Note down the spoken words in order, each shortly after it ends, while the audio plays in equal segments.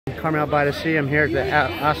Carmel by the Sea. I'm here at the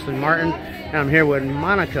Aston Martin, and I'm here with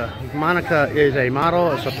Monika. Monika is a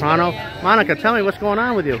model, a soprano. Monika, tell me what's going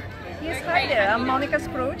on with you. Yes, hi there. I'm Monika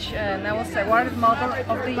Spruch, and I was awarded Model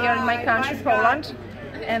of the Year in my country, Poland.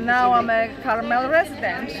 And now I'm a Carmel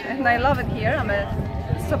resident, and I love it here. I'm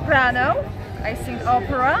a soprano. I sing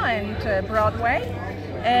opera and Broadway,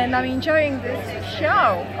 and I'm enjoying this show,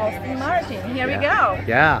 Aston Martin. Here we go.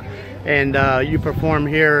 Yeah. And you perform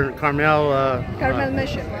here in Carmel. Carmel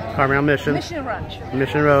Mission. Carmel Mission. Mission Ranch.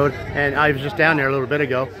 Mission Road. And I was just down there a little bit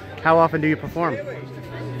ago. How often do you perform?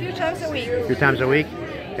 A few times a week. A few times a week?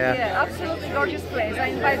 Yeah, absolutely gorgeous place. I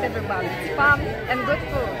invite everybody. It's fun and good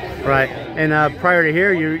food. Right. And prior to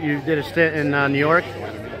here, you did a stint in New York?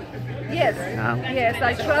 Yes. Yes,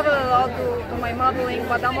 I travel a lot to my modeling,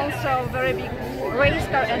 but I'm also a very big race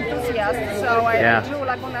car enthusiast. So I do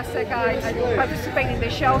Laguna Seca. I participate in the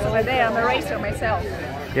shows over there. I'm a racer myself.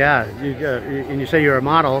 Yeah, and you say you're a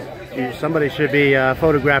model. Somebody should be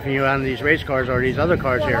photographing you on these race cars or these other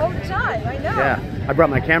cars here. All the time, I know. Yeah, I brought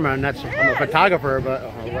my camera, and I'm a photographer,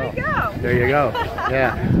 but here we go. There you go.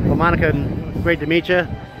 Yeah. Well, Monika, great to meet you.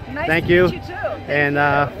 Nice thank to you. meet you too. And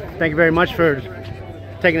thank you very much for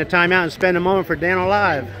taking the time out and spending a moment for Dan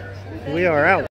Alive. We are out.